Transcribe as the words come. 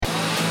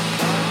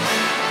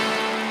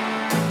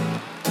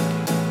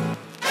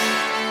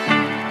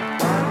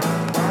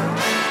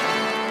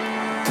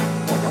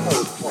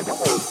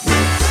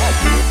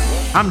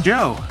I'm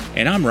Joe.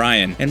 And I'm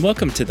Ryan, and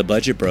welcome to the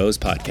Budget Bros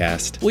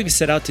podcast. We've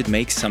set out to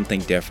make something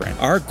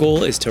different. Our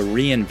goal is to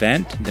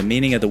reinvent the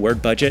meaning of the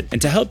word budget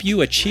and to help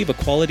you achieve a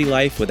quality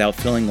life without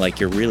feeling like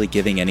you're really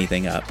giving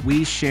anything up.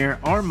 We share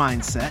our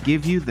mindset,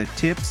 give you the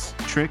tips,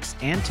 tricks,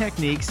 and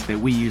techniques that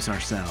we use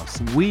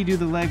ourselves. We do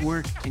the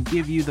legwork and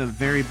give you the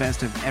very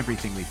best of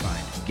everything we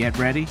find. Get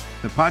ready.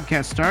 The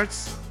podcast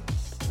starts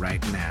right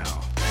now.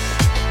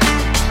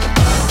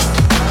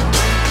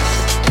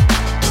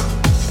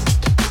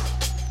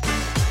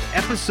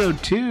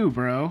 Episode 2,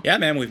 bro. Yeah,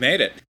 man, we've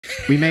made it.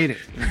 We made it.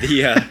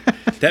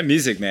 That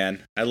music,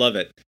 man, I love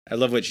it. I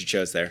love what you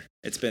chose there.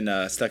 It's been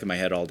stuck in my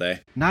head all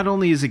day. Not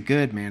only is it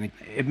good, man,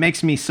 it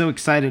makes me so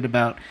excited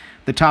about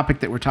the topic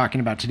that we're talking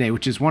about today,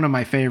 which is one of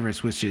my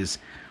favorites, which is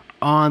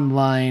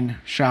online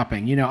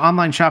shopping. You know,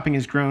 online shopping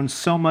has grown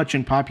so much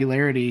in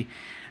popularity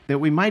that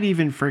we might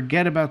even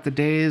forget about the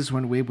days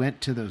when we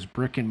went to those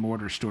brick and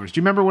mortar stores. Do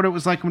you remember what it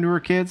was like when we were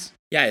kids?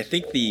 Yeah, I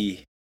think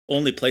the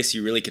only place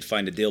you really could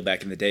find a deal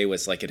back in the day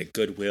was like at a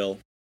Goodwill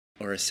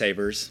or a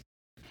Savers.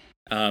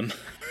 I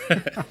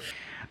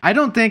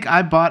don't think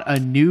I bought a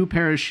new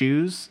pair of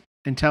shoes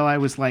until I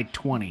was like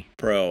 20.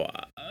 Bro,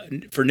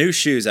 for new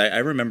shoes, I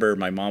remember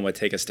my mom would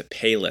take us to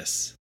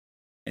Payless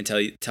and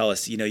tell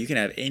us, you know, you can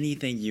have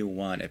anything you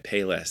want at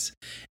Payless.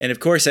 And of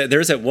course, there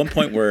was at one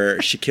point where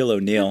Shaquille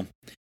O'Neal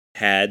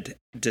had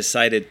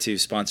decided to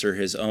sponsor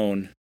his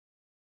own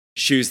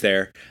shoes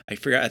there. I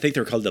think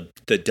they were called the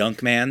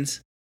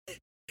Dunkmans.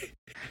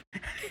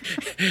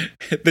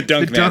 The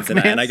Dunkmans,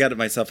 and I got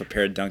myself a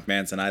pair of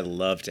Dunkmans, and I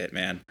loved it,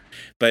 man.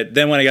 But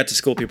then when I got to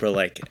school, people were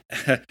like,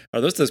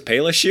 "Are those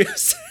Payless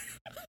shoes?"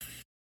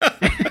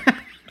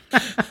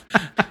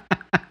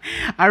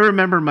 I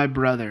remember my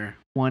brother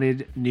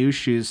wanted new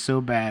shoes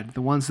so bad,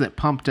 the ones that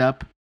pumped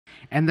up,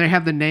 and they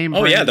have the name.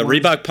 Oh yeah, the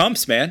Reebok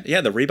pumps, man. Yeah,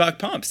 the Reebok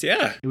pumps.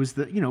 Yeah, it was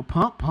the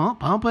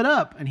pump it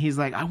up, and he's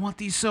like, I want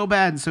these so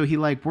bad, and so he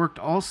like worked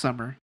all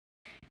summer,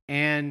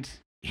 and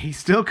he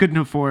still couldn't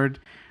afford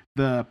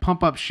the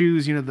pump up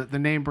shoes, you know, the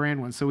name brand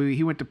ones. So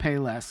he went to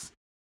Payless.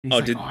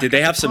 Did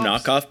they have some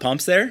knockoff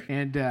pumps there?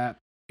 And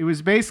it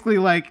was basically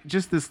like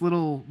just this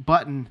little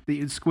button that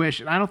you'd squish,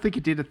 and I don't think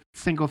it did a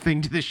single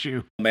thing to the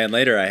shoe. Man,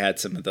 later I had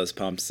some of those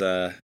pumps,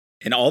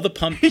 and all the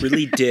pump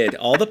really did.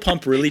 All the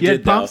pump really you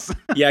did, though.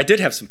 Yeah, I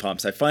did have some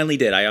pumps. I finally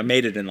did. I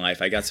made it in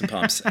life. I got some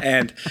pumps.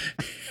 And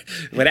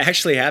what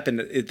actually happened,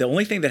 the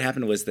only thing that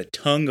happened was the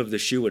tongue of the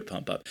shoe would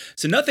pump up.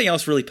 So nothing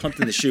else really pumped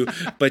in the shoe,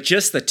 but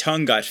just the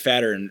tongue got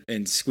fatter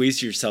and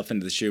squeezed yourself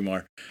into the shoe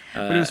more.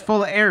 But it was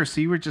full of air,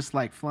 so you were just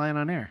like flying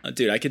on air.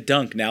 Dude, I could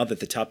dunk now that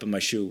the top of my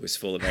shoe was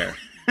full of air.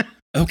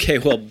 Okay,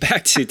 well,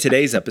 back to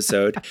today's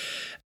episode.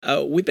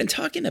 We've been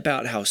talking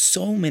about how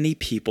so many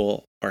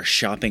people are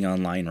shopping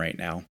online right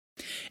now.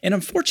 And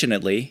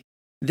unfortunately,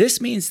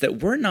 this means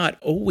that we're not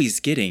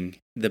always getting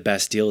the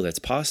best deal that's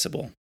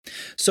possible.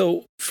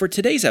 So for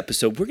today's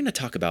episode, we're going to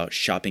talk about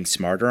shopping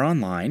smarter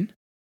online.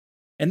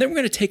 And then we're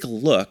going to take a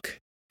look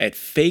at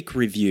fake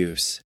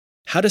reviews,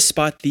 how to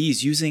spot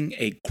these using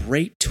a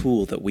great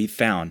tool that we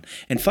found.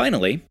 And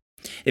finally,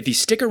 if you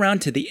stick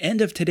around to the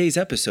end of today's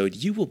episode,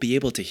 you will be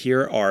able to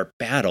hear our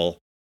battle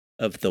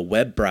of the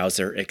web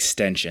browser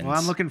extensions. Well,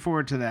 I'm looking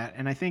forward to that.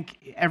 And I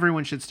think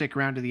everyone should stick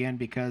around to the end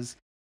because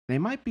they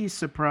might be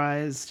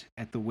surprised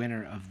at the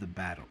winner of the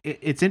battle.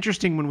 It's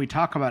interesting when we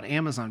talk about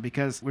Amazon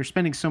because we're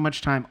spending so much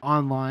time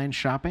online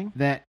shopping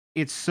that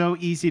it's so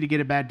easy to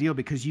get a bad deal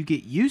because you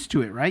get used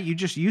to it, right? You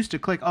just used to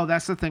click, oh,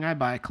 that's the thing I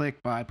buy,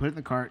 click, buy, put it in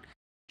the cart,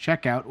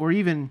 check out, or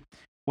even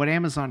what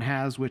Amazon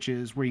has, which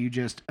is where you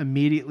just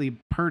immediately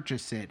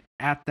purchase it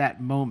at that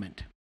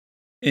moment.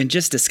 In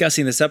just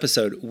discussing this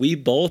episode, we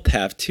both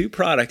have 2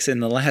 products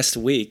in the last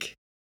week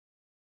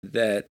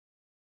that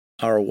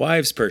our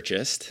wives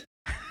purchased.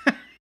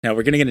 Now,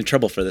 we're going to get in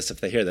trouble for this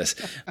if they hear this,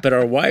 but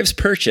our wives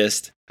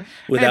purchased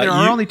without there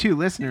are only 2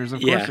 listeners,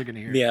 of course they're going to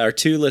hear it. Yeah, our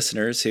 2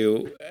 listeners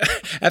who,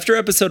 after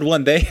episode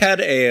 1, they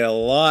had a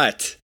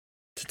lot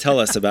to tell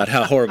us about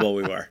how horrible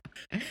we were.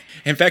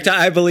 In fact,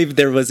 I believe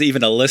there was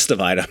even a list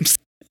of items.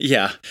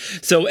 Yeah.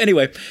 So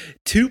anyway,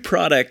 2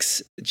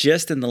 products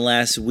just in the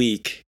last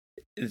week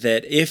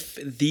that if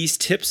these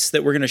tips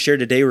that we're going to share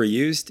today were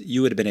used,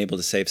 you would have been able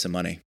to save some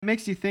money. It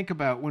makes you think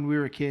about when we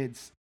were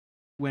kids,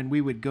 when we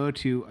would go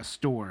to a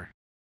store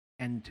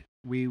and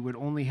we would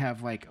only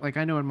have like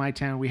I know in my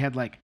town, we had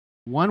like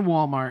one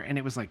Walmart and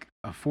it was like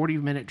a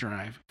 40-minute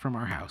drive from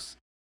our house.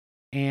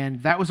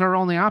 And that was our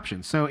only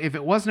option. So if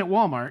it wasn't at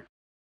Walmart,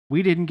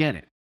 we didn't get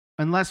it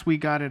unless we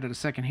got it at a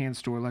secondhand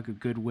store like a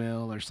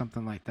Goodwill or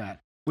something like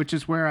that, which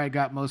is where I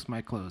got most of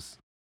my clothes.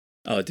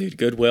 Oh, dude,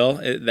 Goodwill.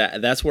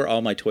 That's where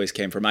all my toys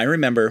came from. I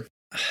remember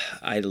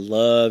I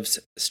loved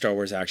Star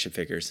Wars action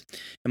figures.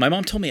 And my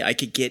mom told me I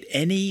could get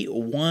any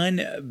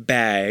one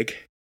bag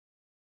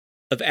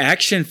of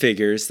action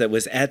figures that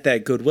was at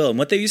that Goodwill. And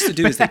what they used to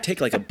do is they'd take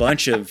like a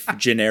bunch of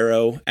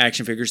Gennaro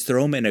action figures,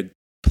 throw them in a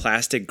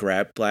plastic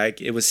grab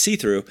bag. It was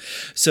see-through.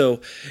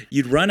 So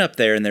you'd run up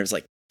there and there's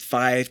like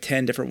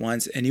 5-10 different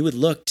ones. And you would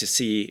look to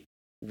see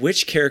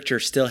which character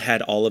still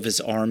had all of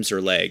his arms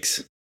or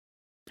legs.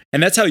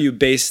 And that's how you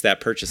base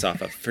that purchase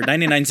off of. For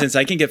 99 cents,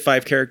 I can get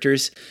 5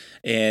 characters,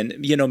 and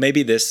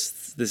maybe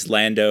this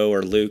Lando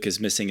or Luke is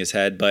missing his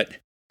head, but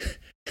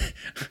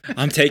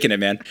I'm taking it,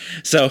 man.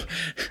 So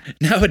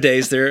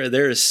nowadays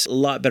there's a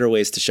lot better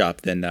ways to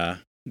shop than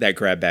that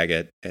grab bag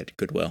at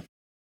Goodwill.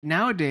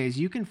 Nowadays,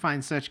 you can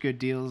find such good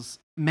deals.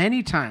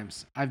 Many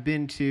times I've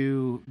been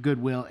to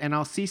Goodwill and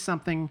I'll see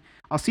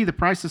the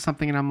price of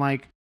something and I'm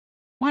like,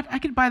 what? I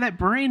could buy that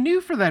brand new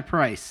for that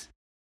price.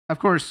 Of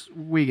course,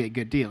 we get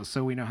good deals,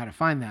 so we know how to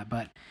find that.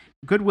 But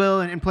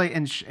Goodwill and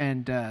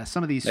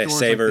some of these stores,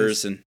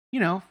 Savers, like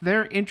this,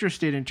 they're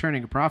interested in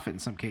turning a profit in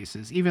some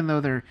cases, even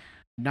though they're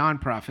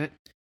non-profit.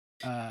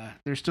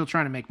 They're still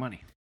trying to make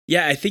money.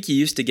 Yeah, I think you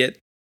used to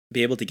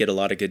be able to get a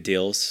lot of good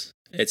deals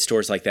at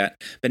stores like that,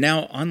 but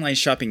now online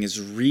shopping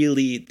is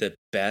really the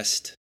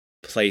best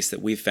place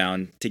that we've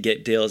found to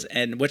get deals.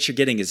 And what you're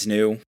getting is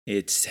new.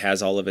 It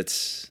has all of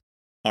its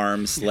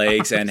arms,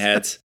 legs, and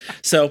heads.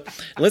 So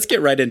let's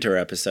get right into our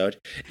episode.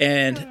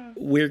 And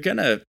we're going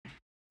to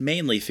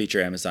mainly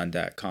feature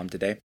Amazon.com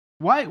today.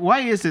 Why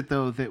is it,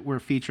 though, that we're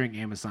featuring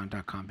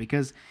Amazon.com?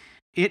 Because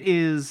it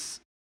is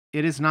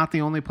not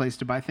the only place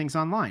to buy things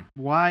online.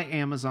 Why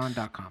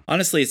Amazon.com?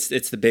 Honestly,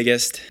 it's the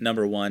biggest,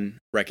 number one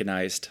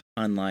recognized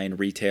online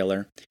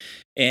retailer.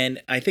 And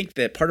I think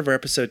that part of our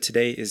episode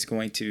today is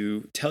going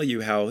to tell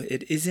you how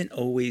it isn't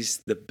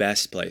always the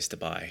best place to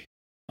buy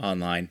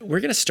online.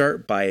 We're going to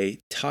start by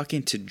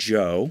talking to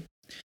Joe.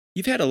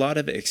 You've had a lot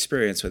of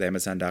experience with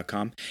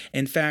Amazon.com.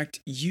 In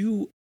fact,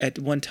 you at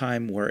one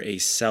time were a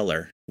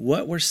seller.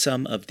 What were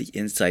some of the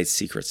inside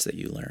secrets that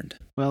you learned?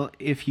 Well,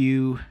 if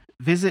you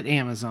visit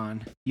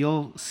Amazon,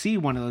 you'll see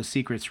one of those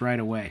secrets right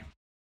away.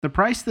 The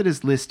price that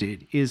is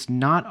listed is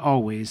not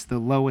always the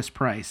lowest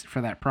price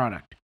for that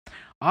product.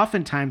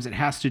 Oftentimes it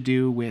has to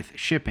do with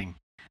shipping.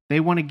 They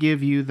want to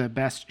give you the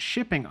best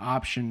shipping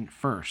option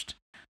first.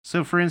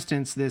 So for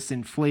instance, this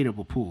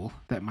inflatable pool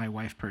that my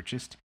wife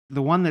purchased,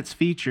 the one that's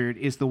featured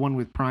is the one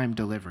with Prime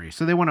delivery.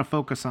 So they want to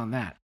focus on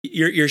that.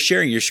 You're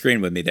sharing your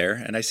screen with me there,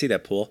 and I see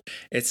that pool.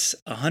 It's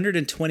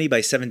 120 by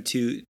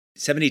 72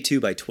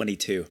 by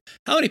 22.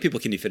 How many people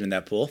can you fit in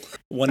that pool?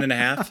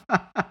 1.5?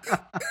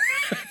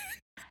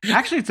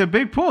 Actually, it's a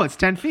big pool. It's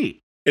 10 feet.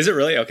 Is it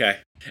really? Okay.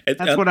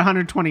 That's what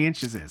 120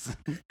 inches is.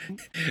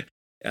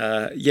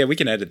 Yeah, we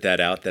can edit that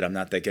out, that I'm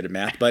not that good at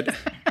math, but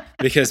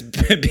because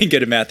being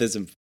good at math is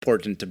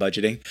important to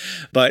budgeting.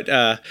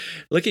 But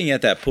looking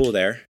at that pool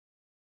there,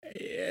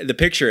 the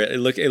picture, it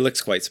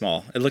looks quite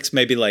small. It looks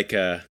maybe like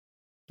a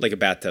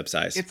bathtub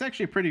size. It's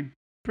actually a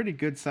pretty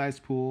good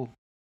sized pool.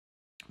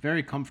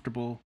 Very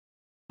comfortable.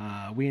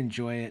 We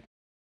enjoy it.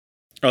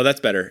 Oh,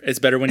 that's better. It's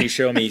better when you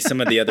show me some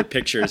of the other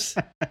pictures.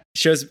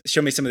 Show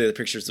me some of the other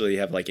pictures where you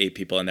have like 8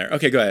 people in there.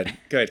 Okay, go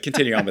ahead.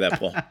 Continue on with that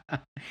pool.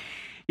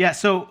 Yeah,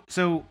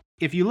 so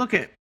if you look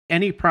at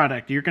any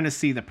product, you're going to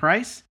see the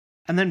price,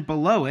 and then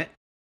below it,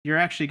 you're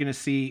actually going to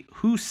see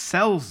who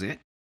sells it,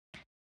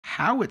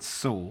 how it's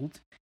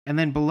sold, and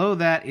then below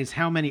that is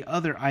how many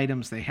other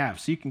items they have.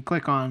 So you can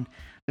click on,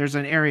 there's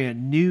an area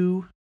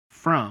new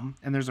from,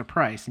 and there's a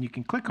price, and you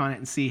can click on it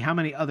and see how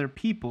many other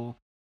people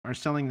are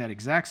selling that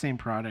exact same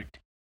product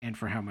and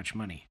for how much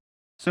money.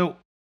 So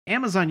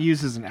Amazon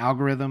uses an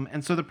algorithm,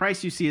 and so the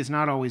price you see is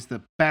not always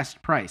the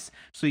best price.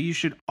 So you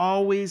should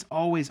always,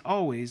 always,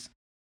 always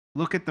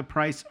look at the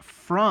price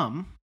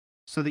from,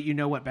 so that you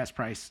know what best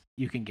price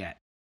you can get.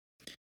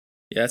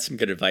 Yeah, that's some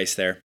good advice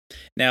there.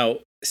 Now,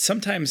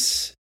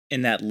 sometimes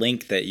in that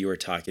link that you were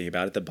talking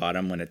about at the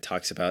bottom, when it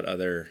talks about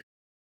other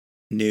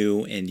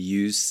new and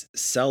used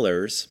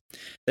sellers,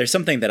 there's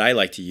something that I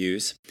like to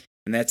use,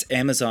 and that's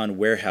Amazon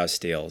warehouse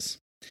deals.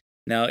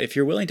 Now, if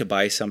you're willing to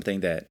buy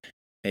something that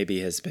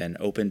maybe has been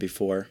opened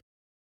before,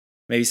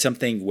 maybe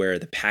something where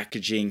the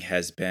packaging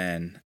has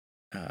been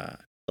a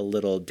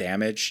little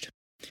damaged,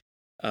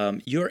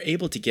 you're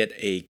able to get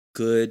a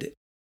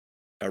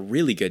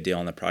really good deal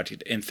on the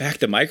project. In fact,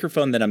 the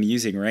microphone that I'm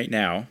using right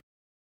now,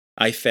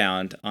 I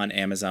found on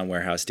Amazon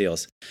warehouse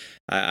deals.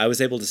 I was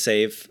able to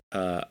save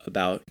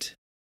about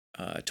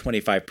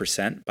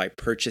 25% by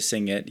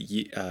purchasing it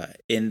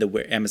in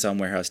the Amazon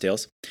warehouse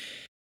deals.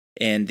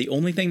 And the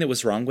only thing that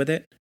was wrong with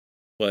it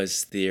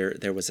was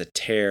there was a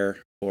tear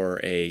or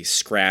a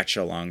scratch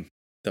along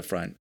the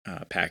front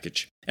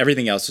package.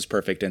 Everything else was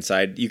perfect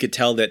inside. You could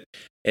tell that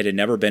it had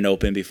never been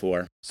opened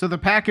before. So the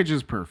package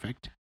is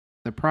perfect.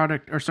 The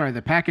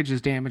package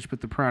is damaged,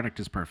 but the product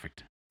is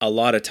perfect. A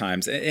lot of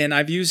times. And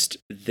I've used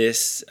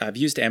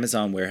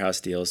Amazon warehouse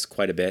deals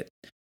quite a bit.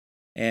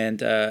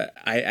 And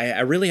I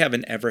really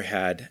haven't ever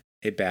had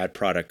a bad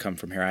product come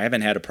from here. I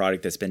haven't had a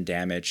product that's been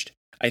damaged.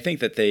 I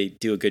think that they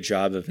do a good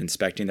job of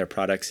inspecting their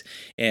products.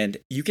 And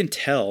you can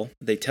tell,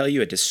 they tell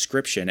you a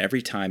description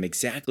every time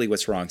exactly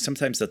what's wrong.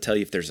 Sometimes they'll tell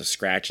you if there's a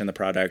scratch in the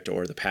product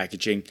or the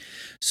packaging.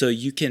 So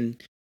you can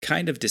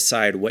kind of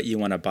decide what you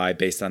want to buy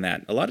based on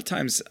that. A lot of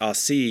times I'll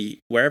see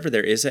wherever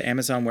there is an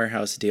Amazon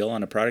warehouse deal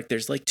on a product,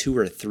 there's like 2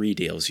 or 3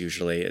 deals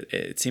usually.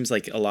 It seems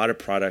like a lot of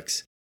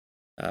products,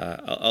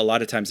 a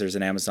lot of times there's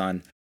an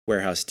Amazon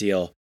warehouse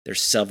deal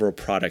there's several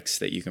products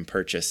that you can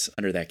purchase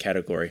under that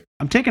category.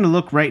 I'm taking a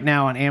look right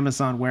now on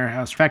Amazon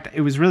Warehouse. In fact,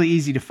 it was really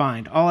easy to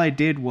find. All I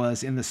did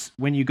was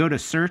when you go to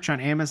search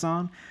on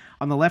Amazon,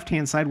 on the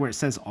left-hand side where it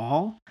says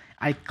all,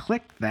 I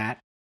clicked that,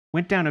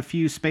 went down a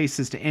few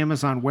spaces to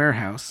Amazon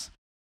Warehouse,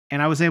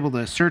 and I was able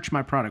to search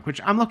my product,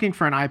 which I'm looking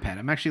for an iPad.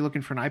 I'm actually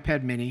looking for an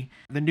iPad mini,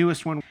 the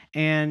newest one,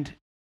 and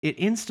it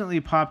instantly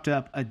popped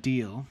up a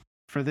deal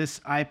for this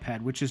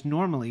iPad, which is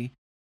normally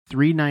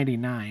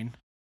 $399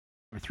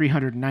 or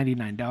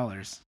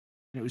 $399.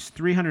 It was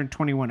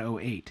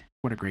 $321.08.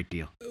 What a great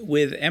deal.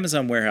 With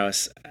Amazon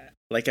Warehouse,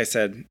 like I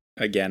said,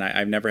 again,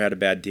 I've never had a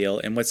bad deal.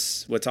 And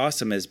what's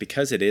awesome is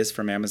because it is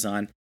from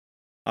Amazon,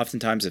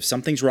 oftentimes if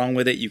something's wrong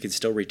with it, you can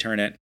still return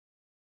it.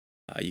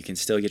 You can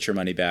still get your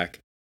money back.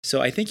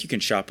 So I think you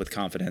can shop with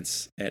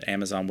confidence at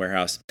Amazon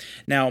Warehouse.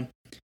 Now,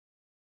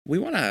 we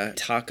want to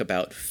talk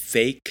about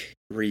fake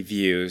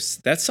reviews.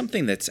 That's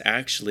something that's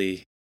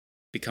actually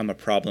become a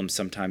problem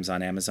sometimes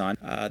on Amazon.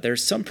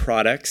 There's some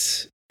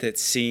products that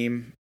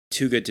seem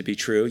too good to be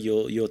true.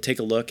 You'll take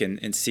a look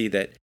and see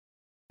that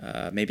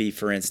maybe,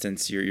 for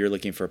instance, you're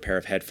looking for a pair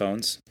of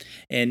headphones,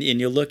 and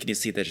you'll look and you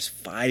see that there's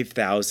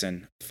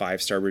 5,000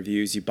 5-star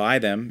reviews. You buy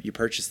them, you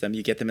purchase them,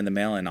 you get them in the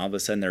mail, and all of a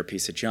sudden they're a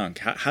piece of junk.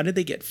 How did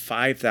they get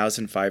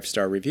 5,000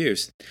 5-star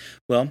reviews?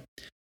 Well,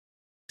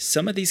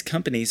 some of these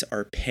companies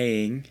are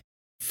paying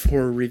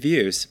for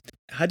reviews.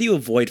 How do you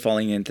avoid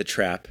falling into the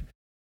trap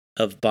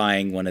of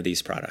buying one of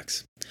these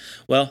products?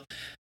 Well,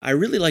 I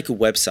really like a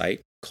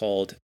website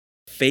called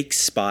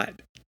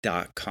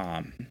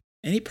fakespot.com.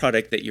 Any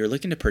product that you're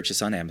looking to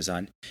purchase on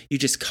Amazon, you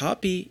just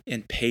copy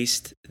and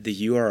paste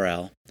the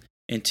URL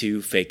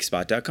into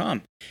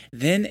fakespot.com.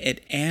 Then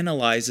it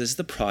analyzes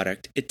the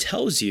product. It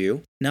tells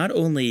you not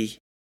only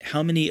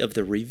how many of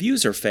the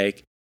reviews are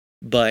fake,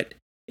 but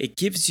it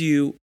gives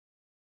you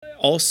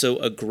also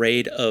a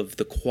grade of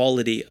the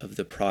quality of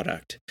the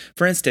product.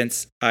 For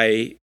instance,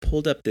 I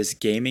pulled up this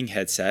gaming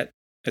headset.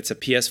 It's a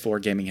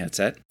PS4 gaming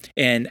headset,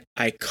 and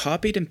I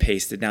copied and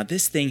pasted. Now,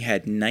 this thing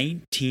had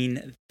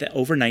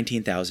over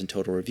 19,000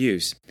 total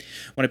reviews.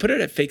 When I put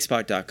it at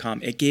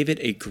fakespot.com, it gave it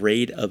a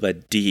grade of a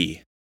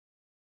D.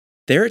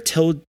 There it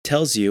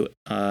tells you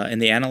in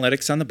the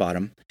analytics on the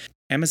bottom,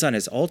 Amazon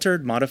has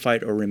altered,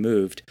 modified, or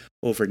removed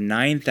over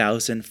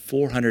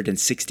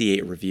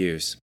 9,468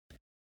 reviews.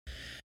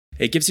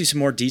 It gives you some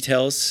more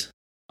details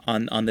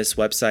on this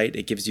website.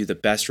 It gives you the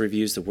best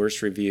reviews, the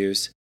worst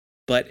reviews.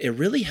 But it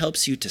really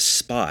helps you to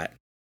spot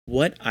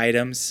what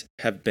items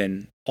have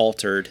been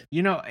altered.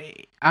 You know,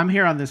 I'm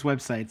here on this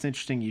website. It's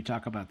interesting you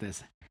talk about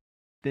this.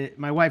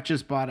 My wife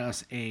just bought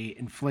us a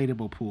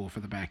inflatable pool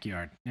for the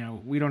backyard.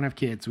 Now, we don't have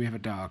kids. We have a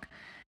dog.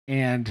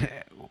 And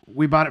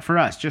we bought it for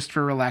us, just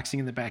for relaxing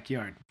in the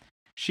backyard.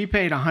 She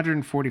paid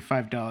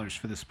 $145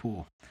 for this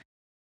pool.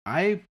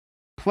 I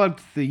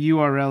plugged the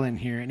URL in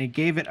here, and it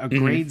gave it a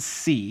grade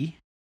C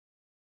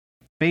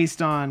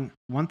based on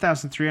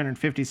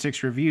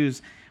 1,356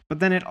 reviews. But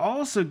then it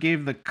also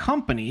gave the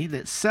company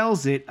that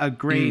sells it a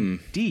grade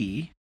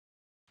D,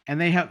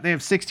 and they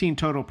have 16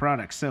 total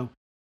products. So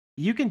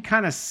you can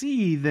kind of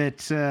see that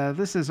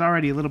this is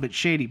already a little bit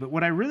shady. But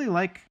what I really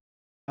like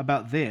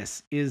about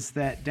this is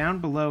that down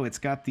below it's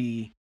got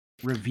the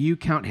review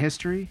count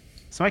history.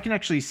 So I can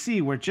actually see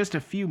where just a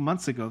few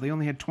months ago they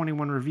only had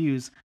 21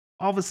 reviews.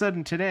 All of a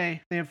sudden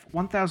today they have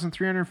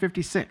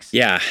 1,356.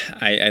 Yeah,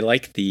 I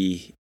like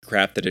the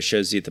graph that it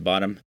shows you at the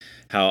bottom,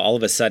 how all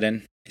of a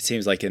sudden it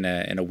seems like in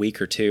a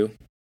week or two,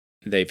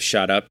 they've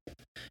shot up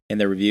in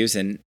their reviews.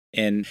 And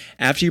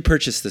after you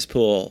purchased this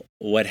pool,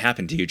 what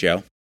happened to you,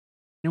 Joe?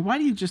 Now, why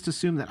do you just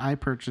assume that I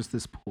purchased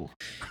this pool?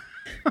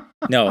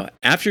 No,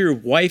 after your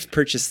wife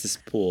purchased this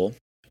pool,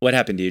 what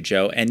happened to you,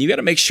 Joe? And you got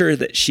to make sure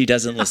that she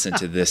doesn't listen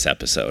to this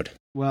episode.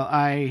 Well,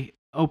 I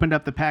opened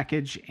up the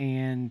package,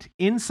 and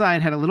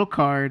inside had a little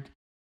card.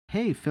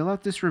 Hey, fill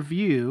out this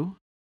review,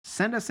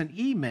 send us an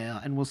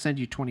email, and we'll send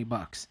you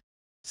 $20.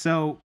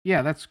 So,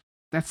 yeah, that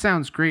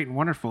sounds great and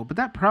wonderful, but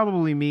that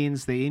probably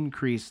means they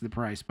increased the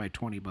price by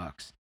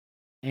 $20.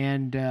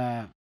 And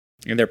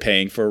they're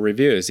paying for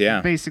reviews,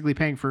 yeah. Basically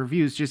paying for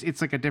reviews, just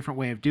it's like a different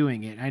way of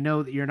doing it. I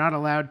know that you're not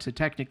allowed to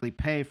technically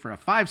pay for a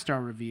 5-star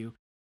review,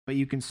 but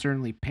you can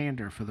certainly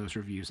pander for those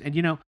reviews. And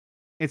you know,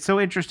 it's so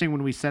interesting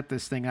when we set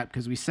this thing up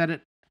because we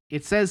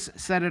it says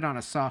set it on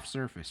a soft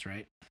surface,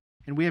 right?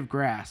 And we have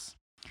grass.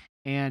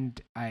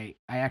 And I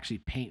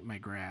actually paint my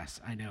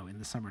grass, I know, in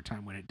the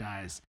summertime when it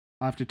dies.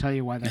 I'll have to tell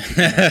you why that's a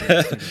good idea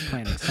instead of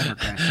planting summer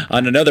grass.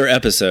 On another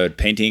episode,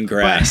 painting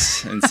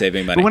grass and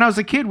saving money. But when I was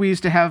a kid, we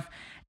used to have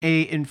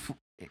it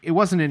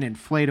wasn't an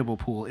inflatable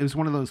pool. It was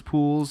one of those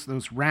pools,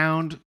 those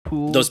round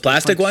pools. Those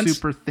plastic ones?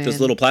 Super thin. Those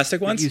little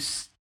plastic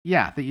ones?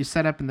 That you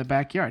set up in the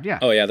backyard. Yeah.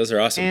 Oh, yeah, those are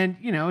awesome. And,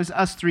 you know, it was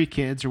us 3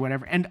 kids or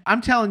whatever. And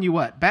I'm telling you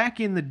what, back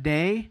in the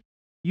day,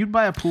 you'd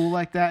buy a pool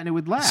like that and it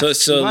would last.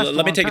 So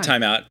let me take a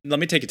time out. Let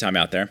me take a time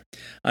out there.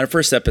 On our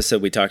first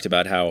episode, we talked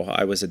about how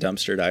I was a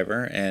dumpster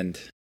diver and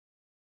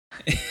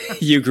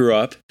you grew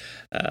up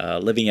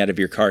living out of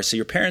your car. So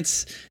your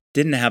parents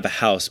didn't have a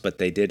house, but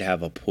they did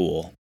have a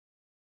pool.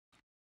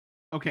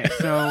 Okay,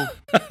 so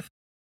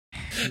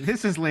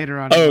This is later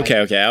on. In Oh, life. okay,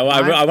 okay. I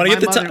want to get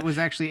the My mother top. was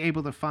actually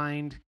able to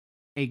find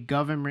a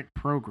government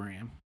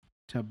program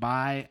to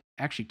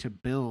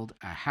build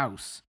a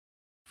house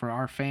for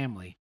our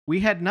family. We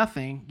had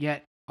nothing,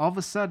 yet all of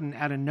a sudden,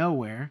 out of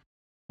nowhere,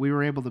 we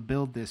were able to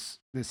build this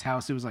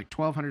house. It was like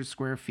 1,200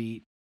 square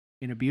feet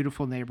in a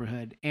beautiful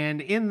neighborhood,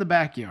 and in the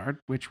backyard,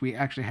 which we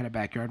actually had a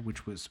backyard,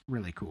 which was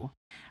really cool.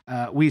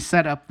 We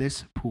set up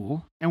this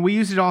pool, and we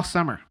used it all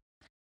summer.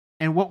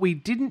 And what we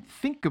didn't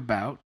think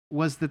about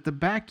was that the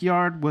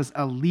backyard was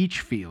a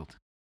leach field.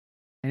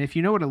 And if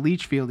you know what a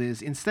leach field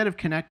is, instead of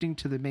connecting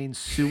to the main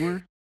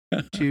sewer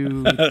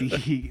to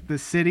the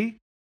city,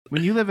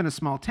 when you live in a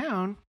small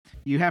town,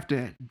 you have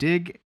to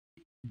dig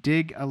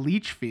a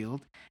leach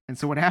field. And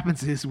so what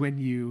happens is when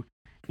your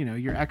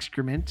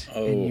excrement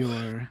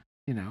and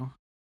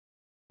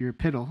your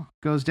piddle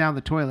goes down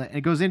the toilet and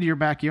it goes into your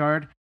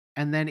backyard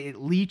and then it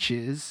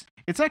leaches.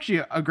 It's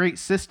actually a great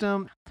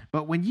system,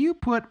 but when you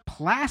put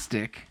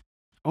plastic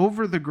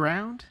over the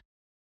ground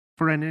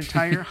for an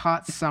entire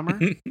hot summer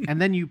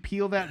and then you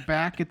peel that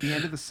back at the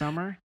end of the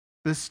summer,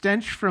 the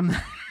stench from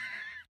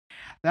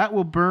that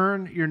will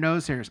burn your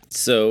nose hairs.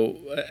 So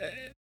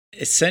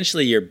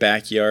essentially your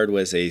backyard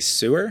was a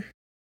sewer?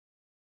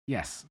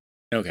 Yes.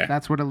 Okay.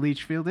 That's what a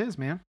leach field is,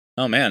 man.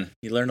 Oh man,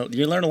 you learn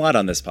a lot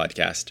on this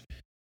podcast.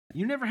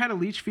 You never had a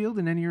leach field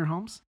in any of your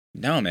homes?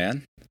 No,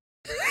 man.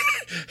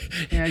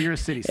 Yeah, you're a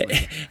city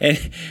slicker.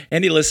 And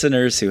any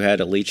listeners who had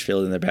a leach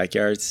field in their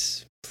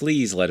backyards,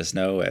 please let us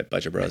know at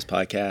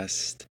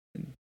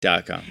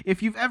budgetbrospodcast.com.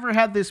 If you've ever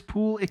had this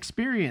pool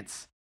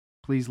experience,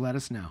 please let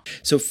us know.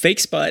 So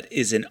FakeSpot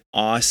is an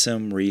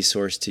awesome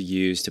resource to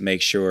use to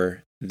make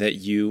sure that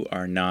you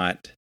are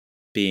not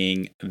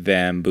being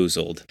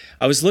bamboozled.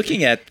 I was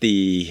looking at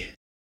the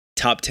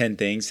top 10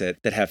 things that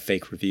have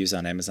fake reviews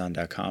on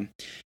Amazon.com.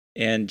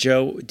 And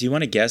Joe, do you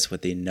want to guess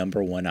what the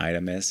number one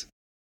item is?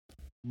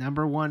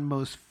 Number one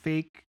most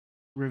fake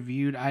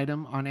reviewed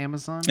item on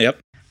Amazon? Yep.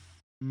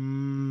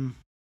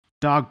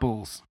 Dog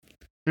bowls.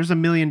 There's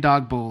 1 million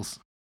dog bowls.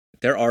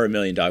 There are 1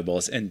 million dog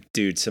bowls. And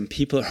dude, some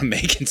people are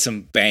making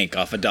some bank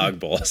off of dog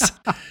bowls.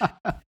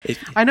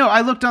 I know.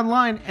 I looked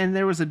online and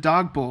there was a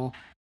dog bowl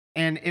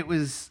and it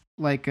was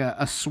like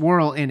a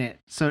swirl in it.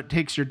 So it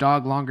takes your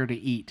dog longer to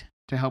eat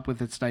to help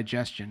with its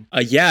digestion.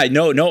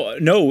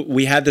 No.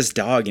 We had this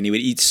dog and he would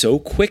eat so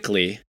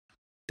quickly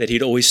that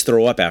he'd always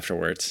throw up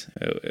afterwards.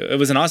 It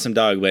was an awesome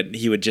dog, but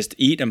he would just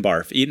eat and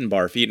barf, eat and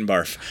barf, eat and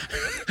barf.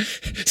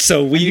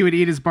 So he would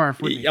eat his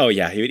barf, wouldn't he? Oh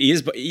yeah, he would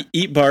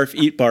eat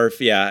barf,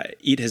 yeah,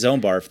 eat his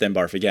own barf, then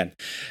barf again.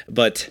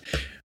 But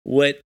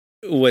what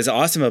was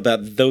awesome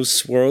about those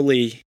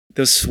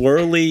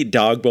swirly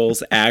dog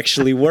bowls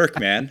actually work,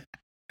 man.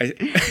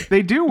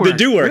 They do work. They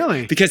do work,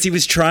 really, because he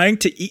was trying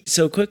to eat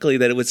so quickly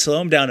that it would slow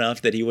him down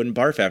enough that he wouldn't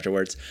barf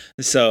afterwards.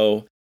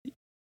 So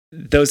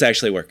those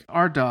actually work.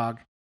 Our dog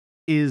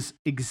is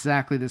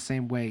exactly the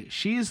same way.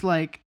 She is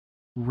like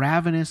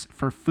ravenous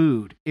for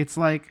food. It's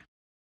like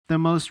the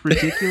most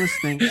ridiculous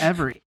thing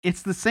ever.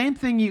 It's the same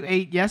thing you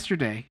ate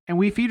yesterday, and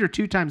we feed her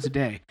 2 times a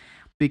day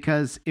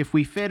because if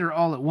we fed her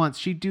all at once,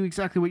 she'd do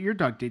exactly what your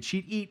dog did.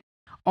 She'd eat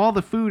all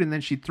the food and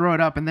then she'd throw it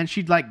up and then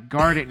she'd like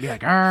guard it and be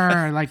like,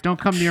 "Arr, like don't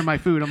come near my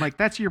food." I'm like,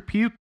 "That's your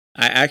puke."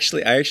 I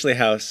actually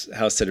house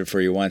sitted for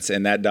you once,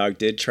 and that dog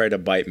did try to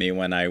bite me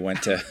when I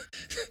went to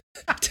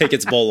take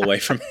its bowl away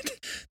from it.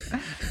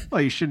 Well,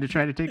 you shouldn't have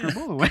tried to take her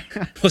bowl away.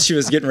 Well, she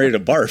was getting ready to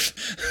barf.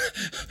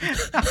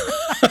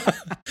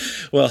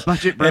 Well,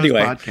 Budget Bros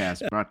anyway.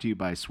 Podcast brought to you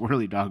by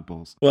Swirly Dog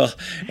Bowls. Well,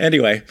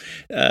 anyway,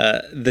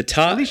 the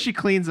top. At least she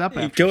cleans up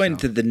after Going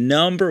herself. to the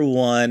number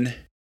one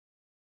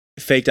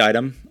faked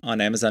item on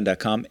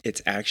Amazon.com.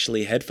 It's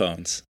actually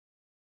headphones.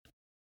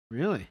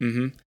 Really?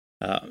 Mm-hmm.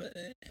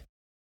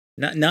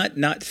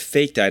 Not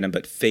faked item,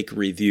 but fake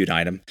reviewed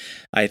item.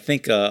 I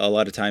think a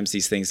lot of times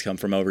these things come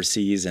from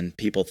overseas and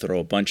people throw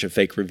a bunch of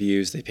fake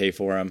reviews. They pay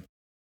for them.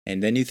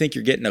 And then you think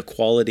you're getting a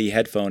quality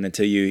headphone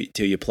until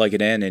you plug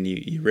it in and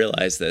you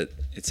realize that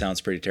it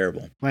sounds pretty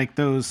terrible. Like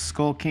those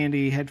Skull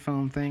Candy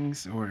headphone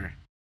things, or?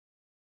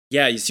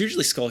 Yeah, it's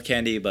usually Skull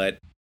Candy, but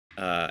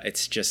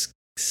it's just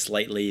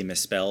slightly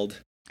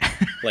misspelled.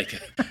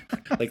 like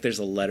there's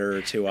a letter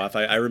or two off.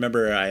 I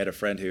remember I had a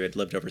friend who had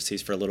lived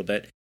overseas for a little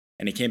bit.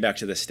 And he came back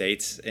to the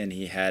States and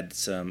he had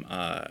some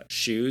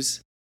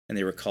shoes and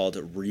they were called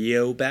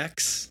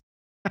Reeboks.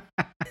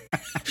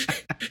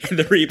 And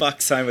the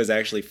Reebok sign was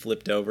actually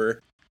flipped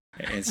over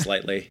and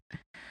slightly.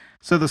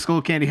 So the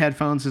Skull Candy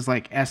headphones is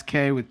like SK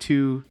with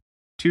two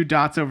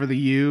dots over the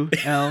U,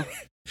 L.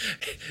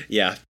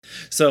 Yeah.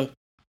 So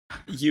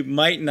you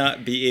might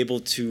not be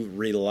able to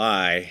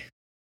rely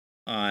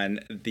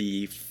on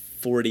the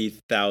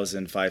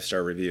 40,000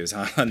 5-star reviews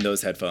on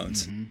those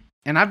headphones. Mm-hmm.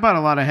 And I've bought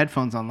a lot of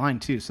headphones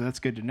online too, so that's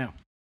good to know.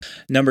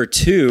 Number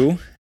 2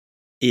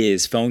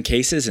 is phone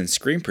cases and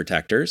screen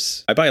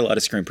protectors. I buy a lot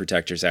of screen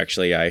protectors,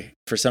 actually.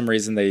 For some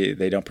reason,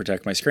 they don't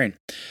protect my screen.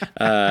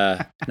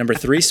 Number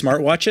 3,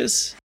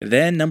 smartwatches.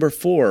 Then number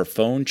 4,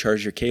 phone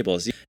charger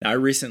cables. Now, I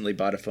recently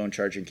bought a phone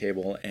charging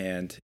cable,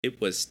 and it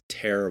was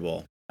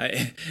terrible.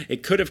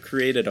 It could have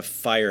created a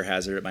fire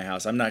hazard at my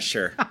house. I'm not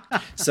sure.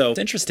 So what's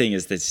interesting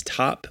is this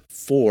top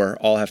 4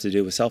 all have to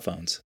do with cell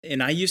phones.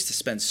 And I used to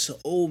spend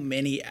so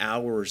many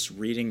hours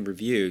reading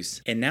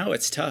reviews, and now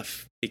it's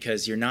tough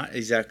because you're not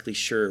exactly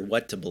sure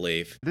what to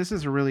believe. This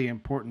is a really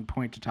important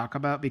point to talk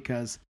about,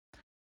 because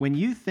when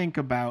you think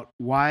about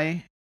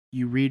why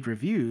you read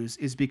reviews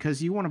is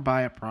because you want to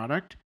buy a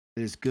product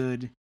that is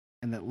good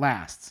and that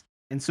lasts.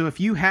 And so if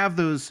you have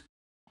those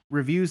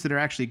reviews that are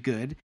actually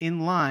good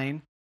in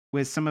line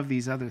with some of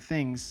these other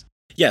things.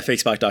 Yeah,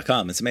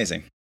 fakespot.com. It's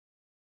amazing.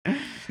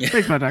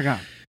 Fakespot.com.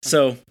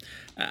 So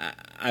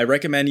I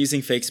recommend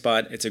using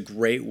FakeSpot. It's a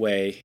great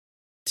way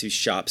to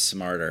shop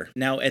smarter.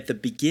 Now, at the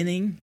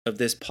beginning of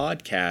this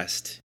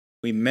podcast,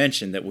 we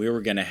mentioned that we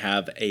were going to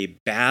have a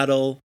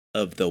battle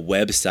of the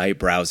website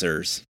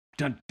browsers.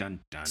 Dun, dun,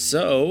 dun.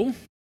 So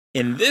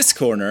in this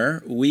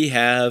corner, we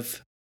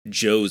have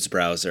Joe's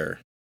browser.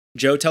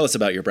 Joe, tell us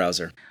about your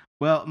browser.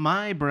 Well,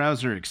 my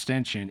browser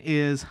extension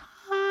is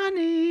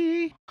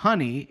Honey.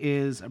 Honey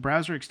is a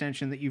browser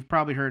extension that you've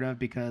probably heard of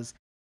because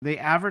they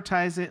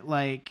advertise it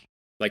like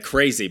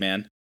crazy,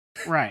 man.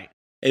 Right.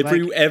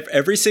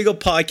 Every single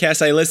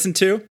podcast I listen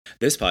to,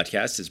 this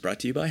podcast is brought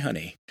to you by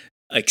Honey.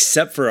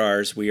 Except for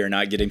ours, we are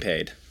not getting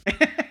paid.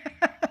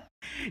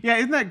 Yeah,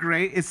 isn't that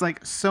great? It's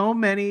like so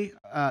many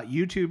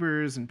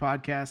YouTubers and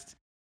podcasts.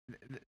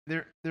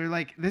 They're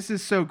like, this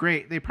is so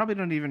great. They probably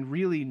don't even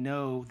really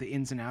know the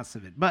ins and outs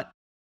of it. But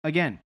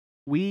again,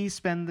 we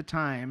spend the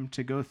time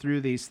to go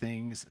through these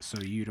things so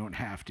you don't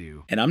have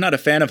to. And I'm not a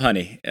fan of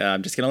Honey.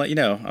 I'm just going to let you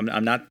know.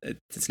 I'm not.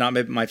 It's not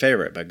my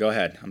favorite, but go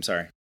ahead. I'm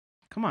sorry.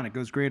 Come on, it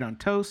goes great on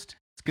toast.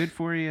 It's good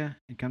for you.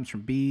 It comes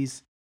from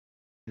bees.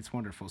 It's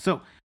wonderful.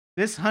 So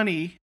this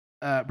Honey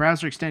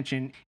browser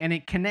extension, and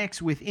it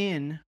connects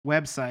within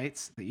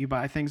websites that you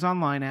buy things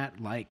online at,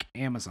 like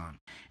Amazon.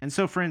 And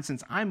so, for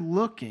instance, I'm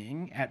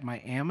looking at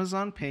my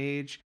Amazon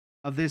page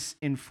of this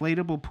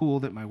inflatable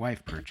pool that my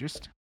wife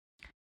purchased.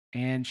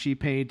 And she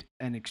paid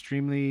an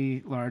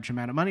extremely large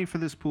amount of money for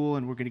this pool,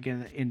 and we're going to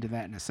get into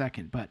that in a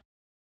second.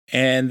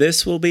 And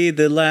this will be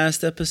the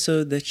last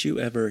episode that you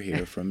ever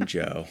hear from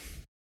Joe.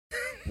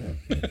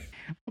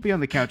 I'll be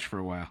on the couch for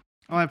a while.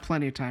 I'll have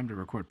plenty of time to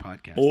record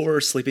podcasts.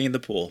 Or sleeping in the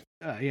pool.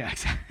 Yeah,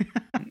 exactly.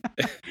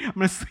 I'm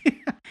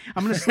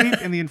gonna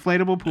sleep in the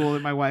inflatable pool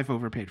that my wife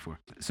overpaid for.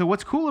 So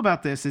what's cool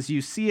about this is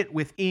you see it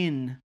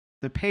within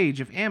the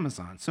page of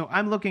Amazon. So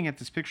I'm looking at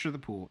this picture of the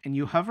pool, and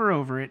you hover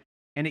over it,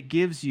 and it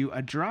gives you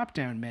a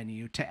drop-down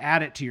menu to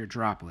add it to your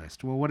drop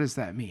list. Well, what does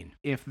that mean?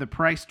 If the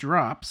price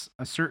drops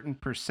a certain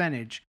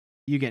percentage,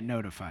 you get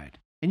notified.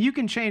 And you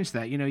can change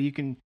that. You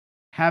can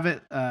have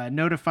it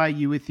notify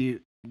you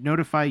within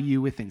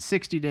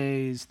 60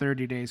 days,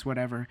 30 days,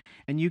 whatever.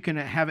 And you can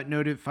have it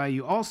notify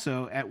you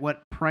also at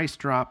what price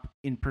drop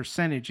in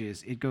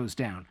percentages it goes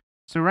down.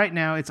 So right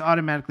now, it's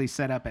automatically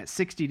set up at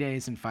 60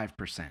 days and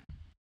 5%.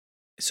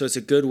 So it's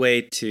a good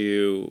way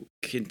to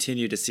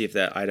continue to see if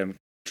that item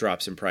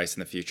drops in price in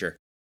the future.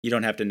 You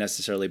don't have to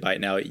necessarily buy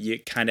it now.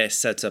 It kind of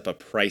sets up a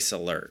price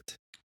alert.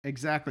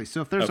 Exactly.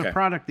 So if there's a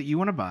product that you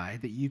want to buy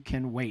that you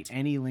can wait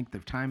any length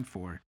of time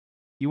for,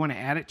 you want to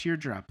add it to your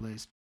drop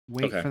list,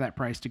 wait for that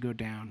price to go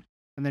down,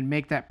 and then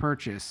make that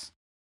purchase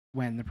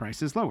when the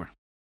price is lower.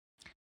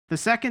 The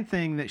second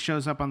thing that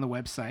shows up on the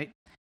website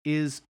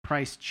is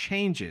price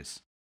changes.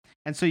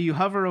 And so you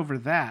hover over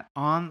that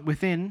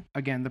within,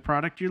 again, the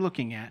product you're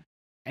looking at,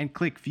 and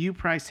click View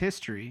Price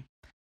History.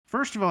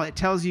 First of all, it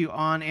tells you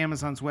on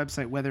Amazon's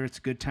website whether it's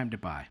a good time to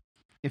buy.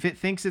 If it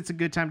thinks it's a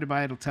good time to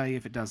buy, it'll tell you.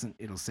 If it doesn't,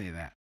 it'll say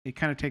that. It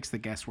kind of takes the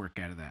guesswork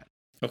out of that.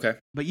 Okay.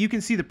 But you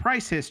can see the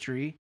price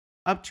history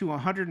up to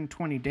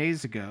 120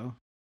 days ago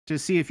to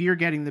see if you're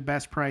getting the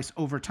best price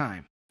over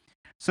time.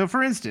 So,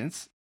 for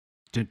instance,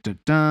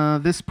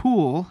 this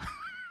pool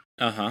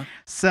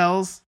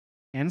sells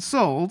and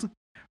sold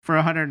for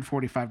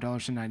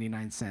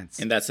 $145.99.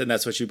 And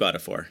that's what you bought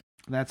it for.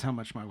 That's how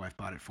much my wife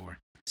bought it for.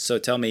 So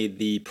tell me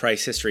the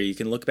price history. You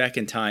can look back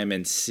in time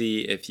and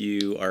see if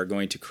you are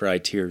going to cry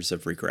tears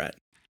of regret.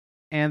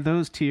 And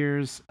those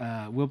tears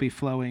will be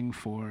flowing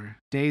for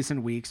days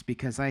and weeks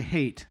because I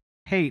hate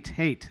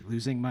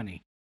losing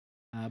money.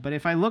 But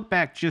if I look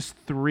back just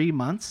 3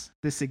 months,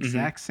 this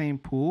exact same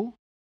pool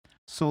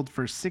sold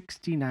for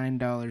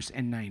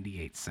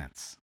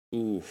 $69.98.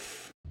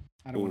 Oof.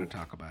 I don't want to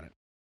talk about it.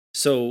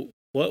 So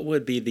what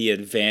would be the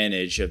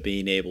advantage of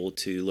being able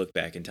to look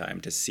back in time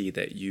to see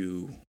that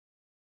you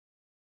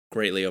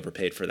greatly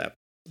overpaid for that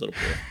little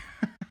pool?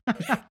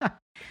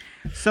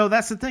 So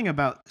that's the thing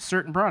about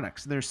certain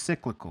products. They're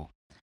cyclical.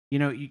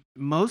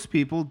 Most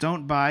people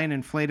don't buy an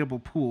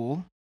inflatable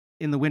pool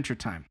in the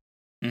wintertime.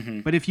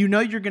 But if you know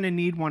you're going to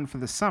need one for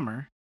the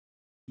summer,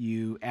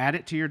 you add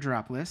it to your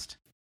drop list.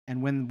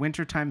 And when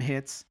wintertime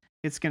hits,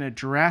 it's going to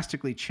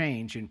drastically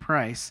change in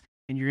price.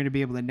 And you're going to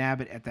be able to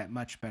nab it at that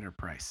much better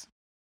price.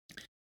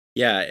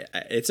 Yeah,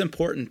 it's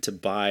important to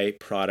buy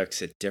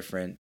products at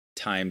different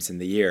times in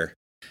the year,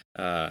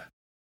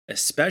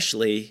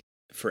 especially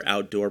for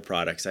outdoor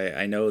products.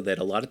 I know that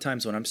a lot of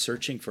times when I'm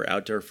searching for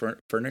outdoor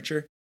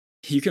furniture,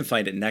 You can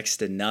find it next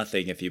to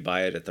nothing if you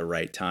buy it at the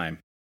right time.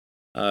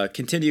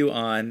 Continue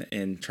on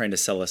in trying to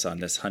sell us on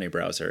this honey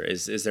browser.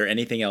 Is there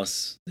anything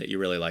else that you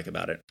really like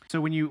about it?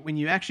 So when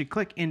you actually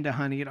click into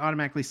Honey, it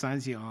automatically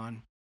signs you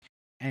on,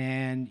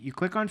 and you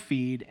click on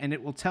feed, and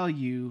it will tell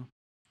you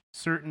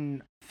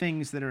certain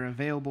things that are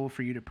available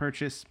for you to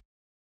purchase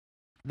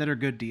that are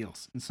good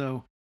deals. And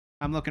so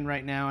I'm looking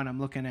right now, and I'm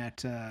looking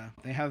at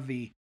they have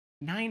the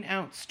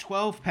 9-ounce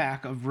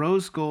 12-pack of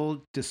rose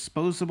gold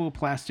disposable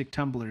plastic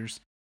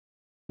tumblers,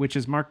 which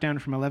is marked down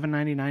from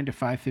 $11.99 to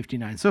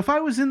 $5.59. So if I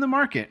was in the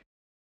market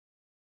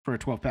for a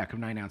 12-pack of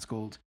 9-ounce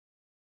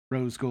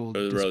rose gold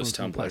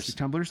disposable plastic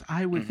tumblers,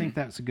 I would think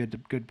that's a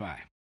good buy.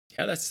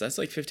 Yeah, that's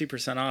like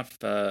 50% off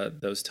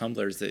those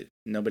tumblers that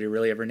nobody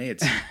really ever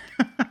needs.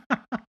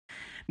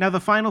 Now,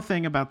 the final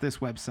thing about this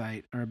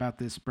website or about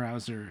this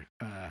browser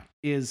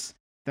is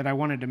that I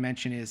wanted to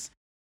mention is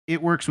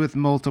it works with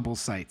multiple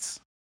sites.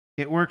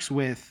 It works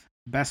with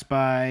Best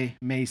Buy,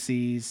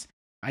 Macy's.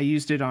 I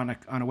used it on a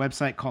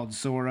website called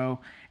Zorro,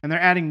 and they're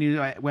adding new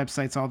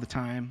websites all the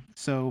time.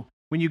 So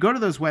when you go to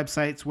those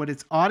websites, what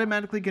it's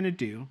automatically going to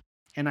do,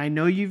 and I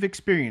know you've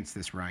experienced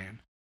this, Ryan,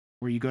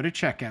 where you go to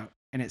checkout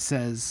and it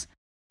has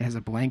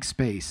a blank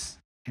space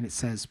and it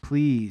says,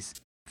 please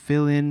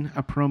fill in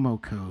a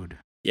promo code.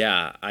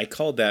 Yeah, I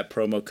called that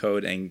promo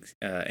code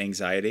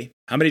anxiety.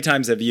 How many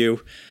times have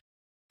you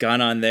gone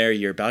on there,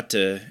 you're about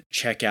to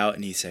check out,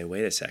 and you say,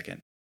 wait a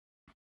second,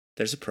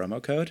 there's a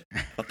promo code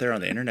out there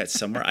on the internet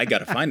somewhere. I got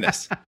to find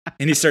this.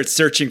 And you start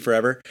searching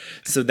forever.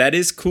 So that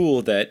is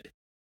cool that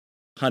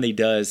Honey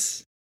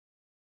does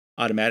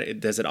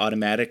it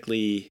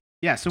automatically.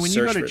 Yeah, so when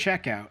you go to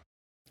checkout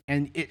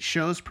and it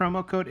shows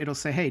promo code, it'll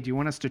say, hey, do you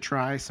want us to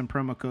try some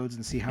promo codes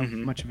and see how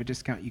much of a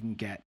discount you can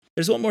get?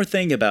 There's one more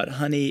thing about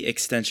Honey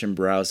Extension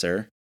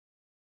Browser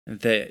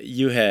that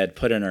you had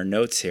put in our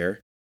notes here.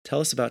 Tell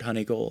us about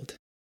Honey Gold.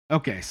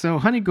 Okay, so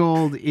Honey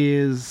Gold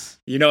is...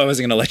 You know I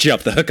wasn't going to let you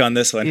off the hook on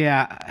this one.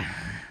 Yeah.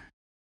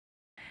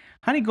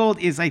 Honey Gold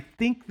is, I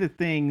think, the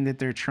thing that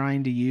they're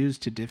trying to use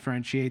to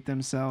differentiate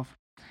themselves.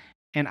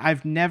 And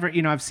I've never,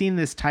 I've seen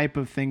this type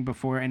of thing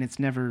before, and I've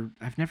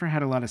never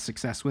had a lot of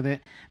success with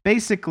it.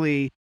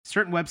 Basically,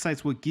 certain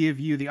websites will give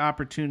you the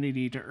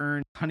opportunity to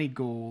earn Honey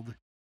Gold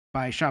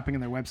by shopping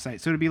on their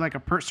website. So it'll be like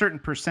a certain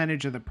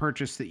percentage of the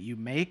purchase that you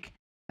make,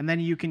 and then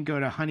you can go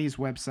to Honey's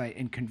website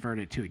and convert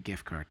it to a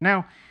gift card.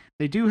 Now,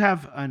 they do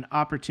have an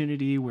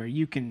opportunity where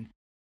you can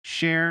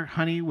share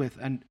Honey with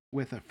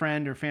a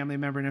friend or family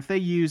member, and if they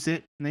use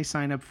it and they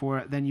sign up for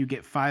it, then you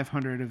get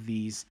 500 of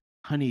these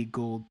Honey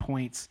Gold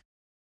points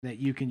that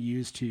you can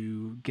use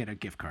to get a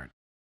gift card.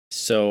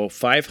 So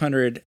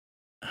 500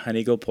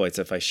 Honey Gold points.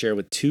 If I share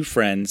with 2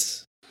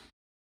 friends,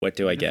 what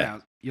do I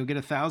get? You'll get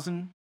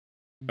 1,000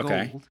 gold.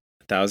 Okay,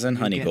 1,000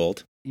 Honey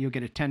Gold. You'll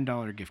get a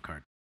 $10 gift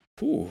card.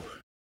 Ooh.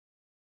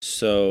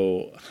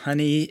 So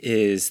Honey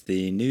is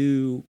the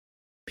new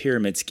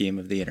pyramid scheme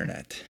of the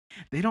internet.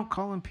 They don't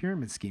call them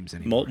pyramid schemes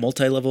anymore.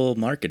 Multi-level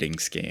marketing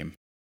scheme.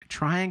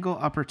 Triangle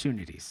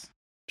opportunities.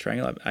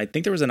 I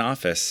think there was an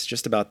office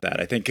just about that.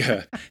 I think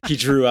he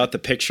drew out the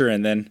picture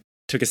and then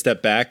took a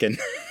step back and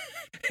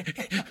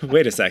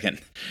wait a second.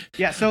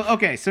 Yeah.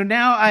 So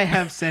now I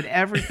have said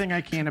everything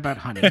I can about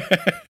Honey,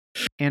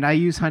 and I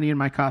use Honey in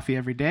my coffee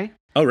every day.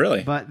 Oh,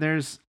 really? But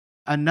there's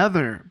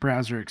another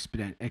browser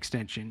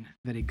extension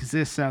that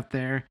exists out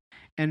there,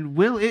 and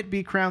will it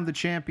be crowned the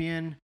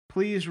champion?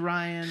 Please,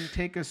 Ryan,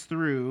 take us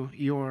through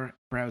your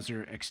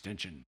browser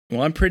extension.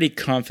 Well, I'm pretty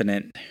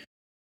confident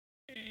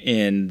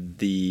in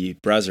the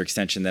browser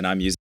extension that I'm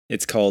using.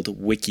 It's called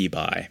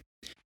Wikibuy.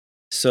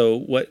 So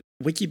what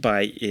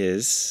Wikibuy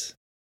is,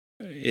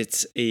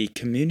 it's a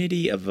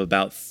community of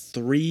about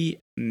 3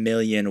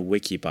 million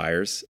Wiki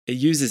buyers. It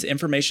uses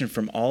information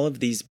from all of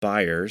these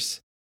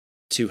buyers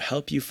to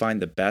help you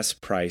find the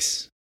best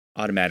price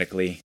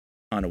automatically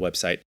on a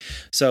website.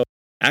 So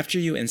after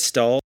you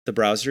install the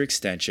browser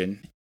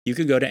extension, you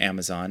could go to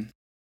Amazon,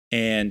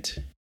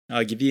 and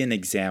I'll give you an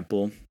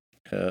example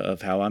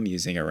of how I'm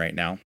using it right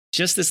now.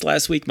 Just this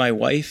last week, my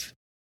wife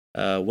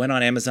went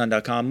on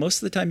Amazon.com. Most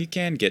of the time you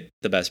can get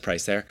the best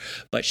price there,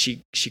 but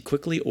she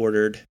quickly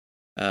ordered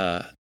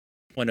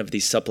one of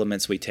these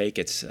supplements we take.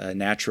 It's a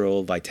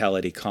Natural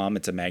Vitality Calm.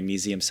 It's a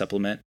magnesium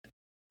supplement.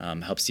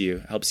 Helps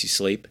you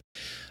sleep.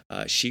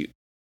 She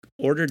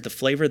ordered the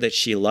flavor that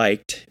she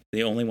liked,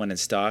 the only one in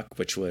stock,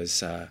 which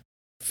was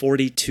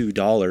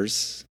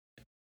 $42.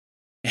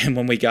 And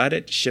when we got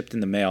it shipped in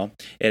the mail,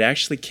 it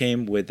actually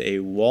came with a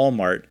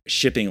Walmart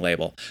shipping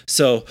label.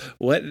 So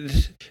what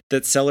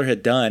that seller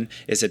had done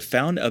is it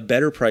found a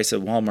better price at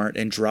Walmart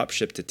and drop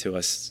shipped it to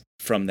us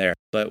from there.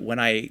 But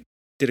when I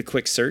did a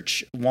quick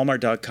search,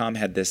 Walmart.com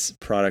had this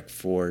product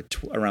for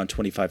around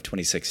 $25,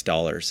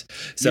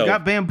 $26. So you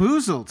got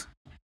bamboozled.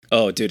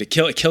 Oh, dude, it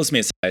kills me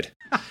inside.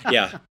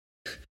 Yeah.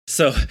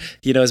 So,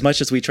 as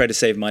much as we try to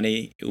save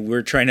money,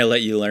 we're trying to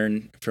let you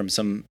learn from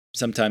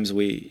sometimes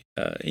we,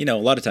 a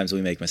lot of times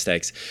we make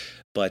mistakes,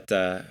 but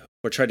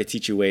we're trying to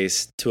teach you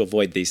ways to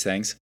avoid these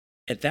things.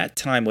 At that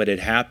time, what had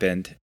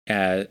happened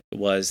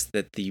was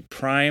that the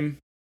Prime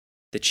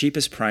the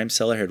cheapest Prime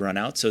seller had run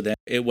out, so then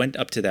it went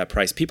up to that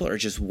price. People are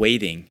just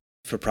waiting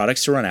for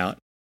products to run out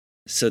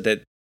so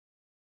that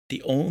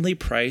the only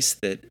price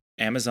that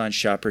Amazon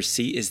shoppers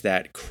see is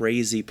that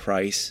crazy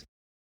price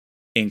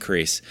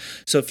increase.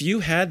 So if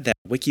you had that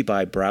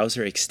Wikibuy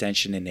browser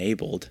extension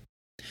enabled,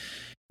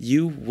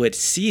 you would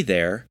see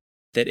there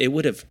that it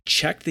would have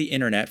checked the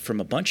internet from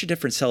a bunch of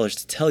different sellers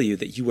to tell you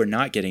that you were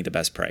not getting the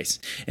best price.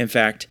 In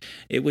fact,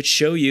 it would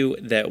show you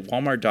that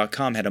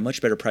Walmart.com had a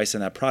much better price on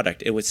that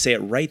product. It would say it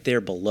right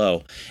there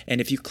below. And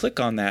if you click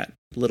on that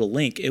little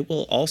link, it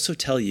will also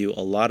tell you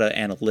a lot of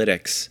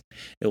analytics.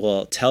 It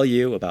will tell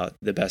you about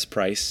the best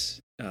price,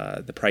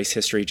 the price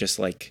history, just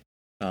like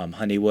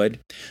Honey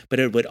would.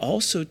 But it would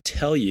also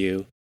tell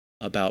you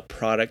about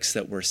products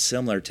that were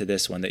similar to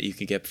this one that you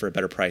could get for a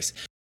better price.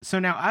 So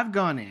now I've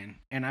gone in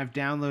and I've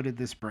downloaded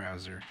this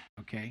browser,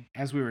 okay,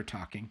 as we were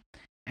talking,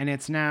 and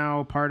it's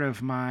now part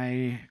of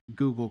my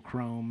Google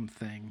Chrome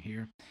thing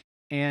here.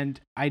 And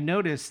I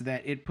noticed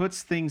that it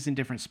puts things in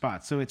different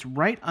spots. So it's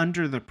right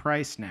under the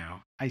price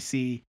now. I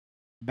see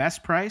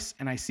best price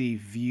and I see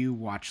view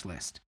watch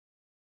list.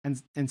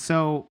 And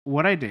so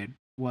what I did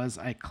was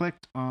I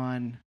clicked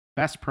on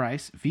best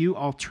price, view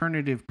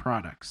alternative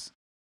products.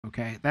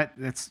 Okay,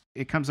 that's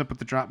it comes up with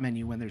the drop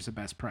menu when there's a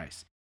best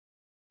price.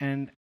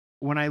 And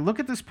when I look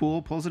at this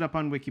pool, pulls it up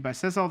on Wikibuy,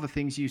 says all the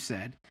things you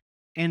said.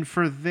 And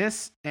for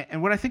this, and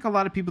what I think a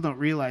lot of people don't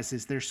realize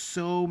is there's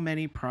so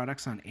many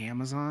products on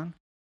Amazon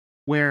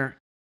where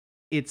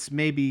it's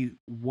maybe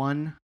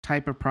one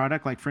type of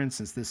product. Like, for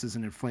instance, this is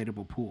an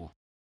inflatable pool.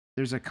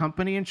 There's a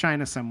company in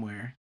China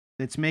somewhere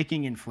that's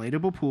making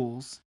inflatable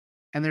pools,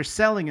 and they're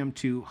selling them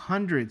to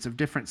hundreds of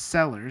different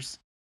sellers.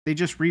 They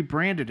just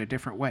rebranded a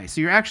different way. So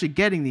you're actually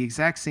getting the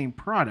exact same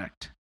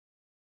product,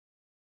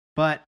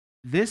 but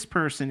this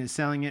person is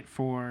selling it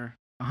for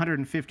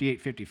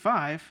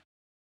 $158.55.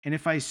 And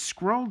if I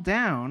scroll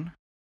down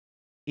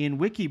in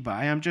Wikibuy,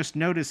 I'm just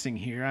noticing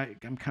here,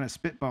 I'm kind of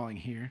spitballing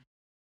here.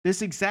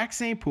 This exact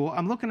same pool,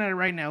 I'm looking at it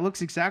right now, it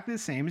looks exactly the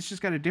same. It's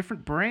just got a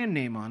different brand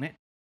name on it,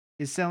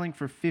 is selling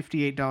for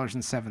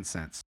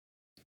 $58.07.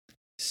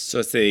 So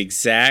it's the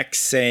exact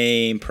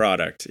same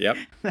product. Yep.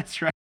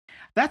 That's right.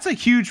 That's a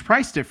huge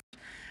price difference.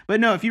 But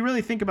no, if you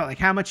really think about like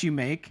how much you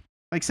make,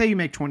 like say you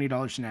make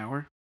 $20 an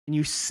hour and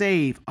you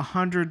save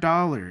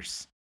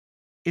 $100,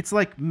 it's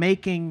like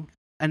making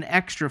an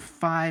extra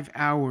 5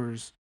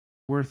 hours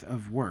worth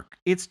of work.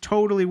 It's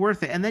totally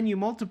worth it. And then you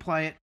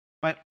multiply it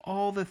by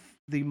all the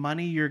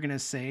money you're going to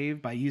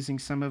save by using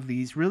some of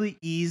these really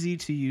easy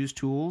to use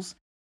tools.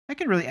 That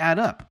can really add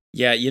up.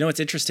 Yeah, you know, it's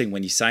interesting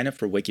when you sign up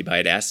for Wikibuy,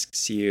 it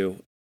asks you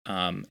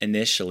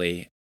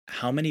initially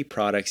how many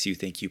products you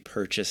think you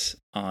purchase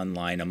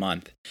online a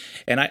month.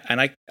 And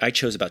I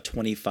chose about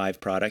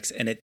 25 products,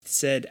 and it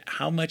said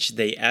how much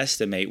they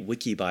estimate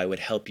Wikibuy would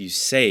help you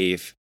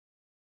save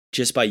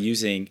just by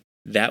using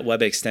that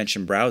web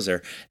extension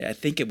browser. I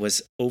think it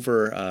was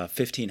over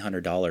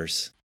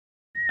 $1,500.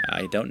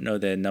 I don't know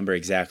the number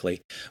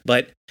exactly,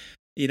 but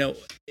you know,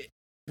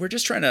 we're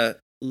just trying to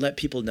let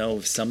people know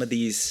of some of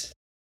these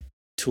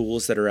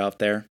tools that are out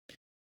there.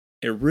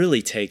 It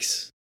really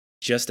takes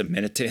just a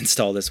minute to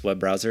install this web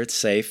browser. It's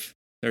safe.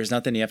 There's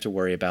nothing you have to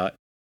worry about.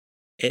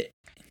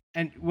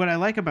 And what I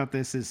like about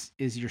this is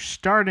you're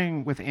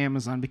starting with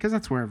Amazon because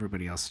that's where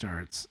everybody else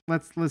starts.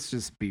 Let's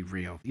just be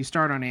real. You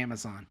start on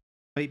Amazon.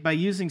 But by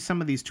using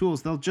some of these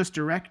tools, they'll just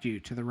direct you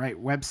to the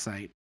right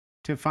website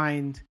to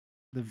find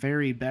the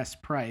very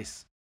best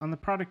price on the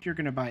product you're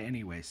going to buy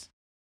anyways.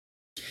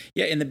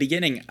 Yeah, in the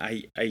beginning,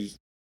 I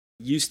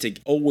used to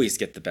always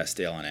get the best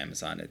deal on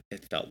Amazon,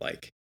 it felt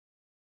like.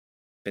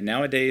 But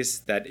nowadays,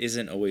 that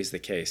isn't always the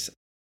case.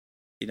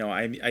 You know,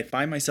 I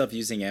find myself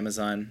using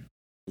Amazon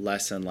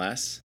less and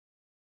less.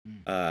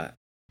 I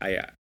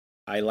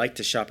like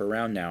to shop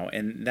around now,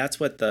 and that's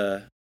what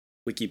the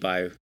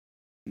Wikibuy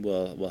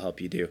will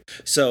help you do.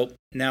 So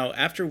now,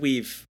 after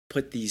we've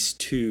put these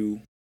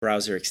two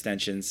browser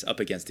extensions up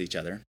against each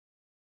other,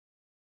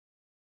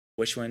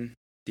 which one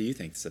do you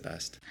think is the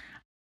best?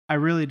 I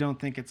really don't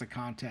think it's a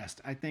contest.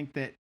 I think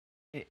that,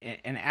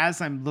 and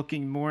as I'm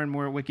looking more and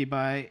more at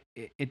Wikibuy,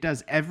 it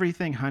does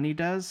everything Honey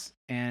does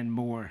and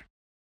more.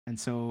 And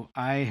so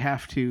I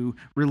have to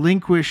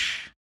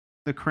relinquish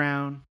the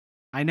crown.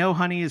 I know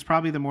Honey is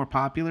probably the more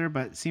popular,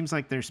 but it seems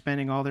like they're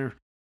spending all their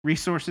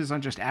resources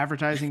on just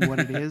advertising what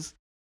it is.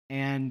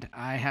 And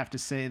I have to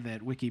say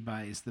that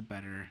Wikibuy is the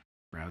better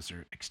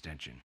browser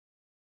extension.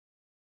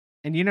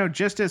 And you know,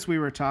 just as we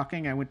were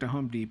talking, I went to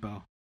Home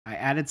Depot. I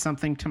added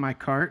something to my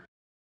cart.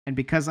 And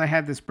because I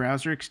had this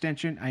browser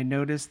extension, I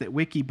noticed that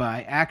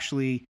Wikibuy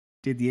actually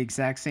did the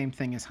exact same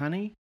thing as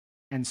Honey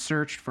and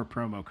searched for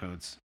promo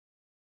codes.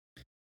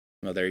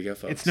 Well, there you go,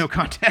 folks. It's no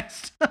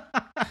contest.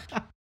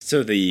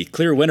 So the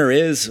clear winner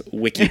is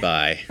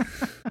Wikibuy.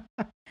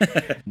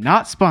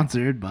 Not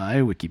sponsored by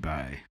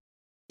Wikibuy.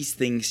 These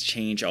things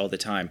change all the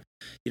time.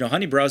 You know,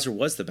 Honey Browser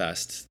was the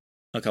best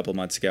a couple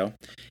months ago,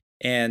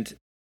 and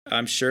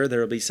I'm sure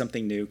there will be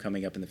something new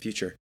coming up in the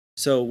future.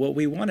 So what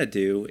we want to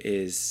do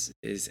is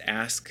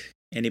ask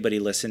anybody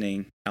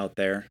listening out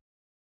there,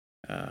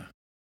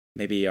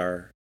 maybe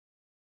our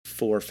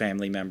 4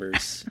 family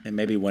members, and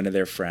maybe one of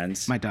their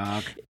friends. My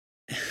dog.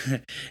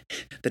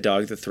 The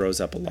dog that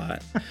throws up a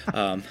lot.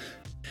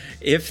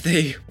 If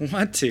they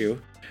want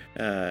to,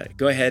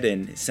 go ahead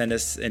and send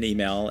us an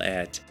email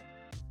at,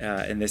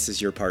 and this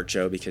is your part,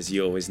 Joe, because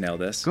you always nail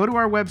this. Go to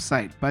our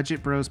website,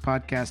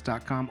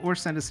 budgetbrospodcast.com, or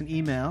send us an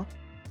email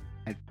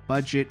at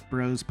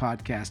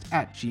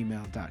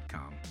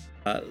budgetbrospodcast@gmail.com.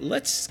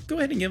 Let's go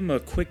ahead and give them a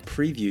quick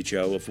preview,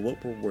 Joe, of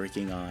what we're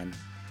working on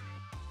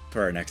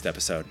for our next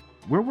episode.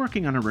 We're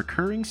working on a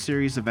recurring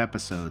series of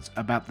episodes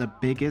about the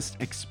biggest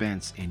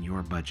expense in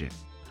your budget.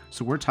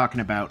 So we're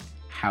talking about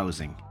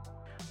housing,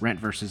 rent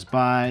versus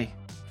buy,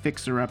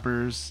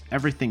 fixer-uppers,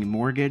 everything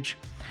mortgage.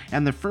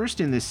 And the first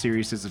in this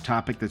series is a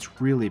topic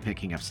that's really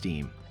picking up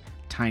steam: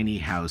 tiny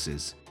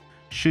houses.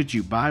 Should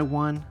you buy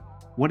one?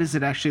 What is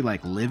it actually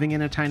like living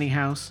in a tiny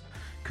house?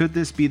 Could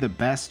this be the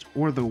best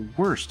or the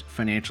worst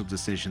financial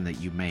decision that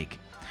you make?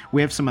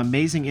 We have some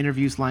amazing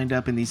interviews lined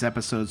up in these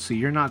episodes, so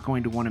you're not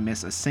going to want to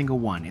miss a single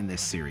one in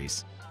this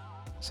series.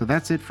 So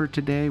that's it for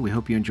today. We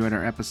hope you enjoyed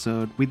our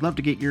episode. We'd love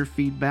to get your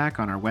feedback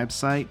on our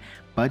website,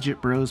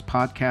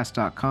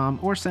 budgetbrospodcast.com,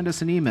 or send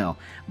us an email,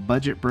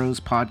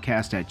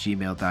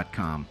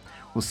 budgetbrospodcast@gmail.com.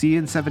 We'll see you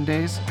in 7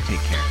 days. Take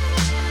care.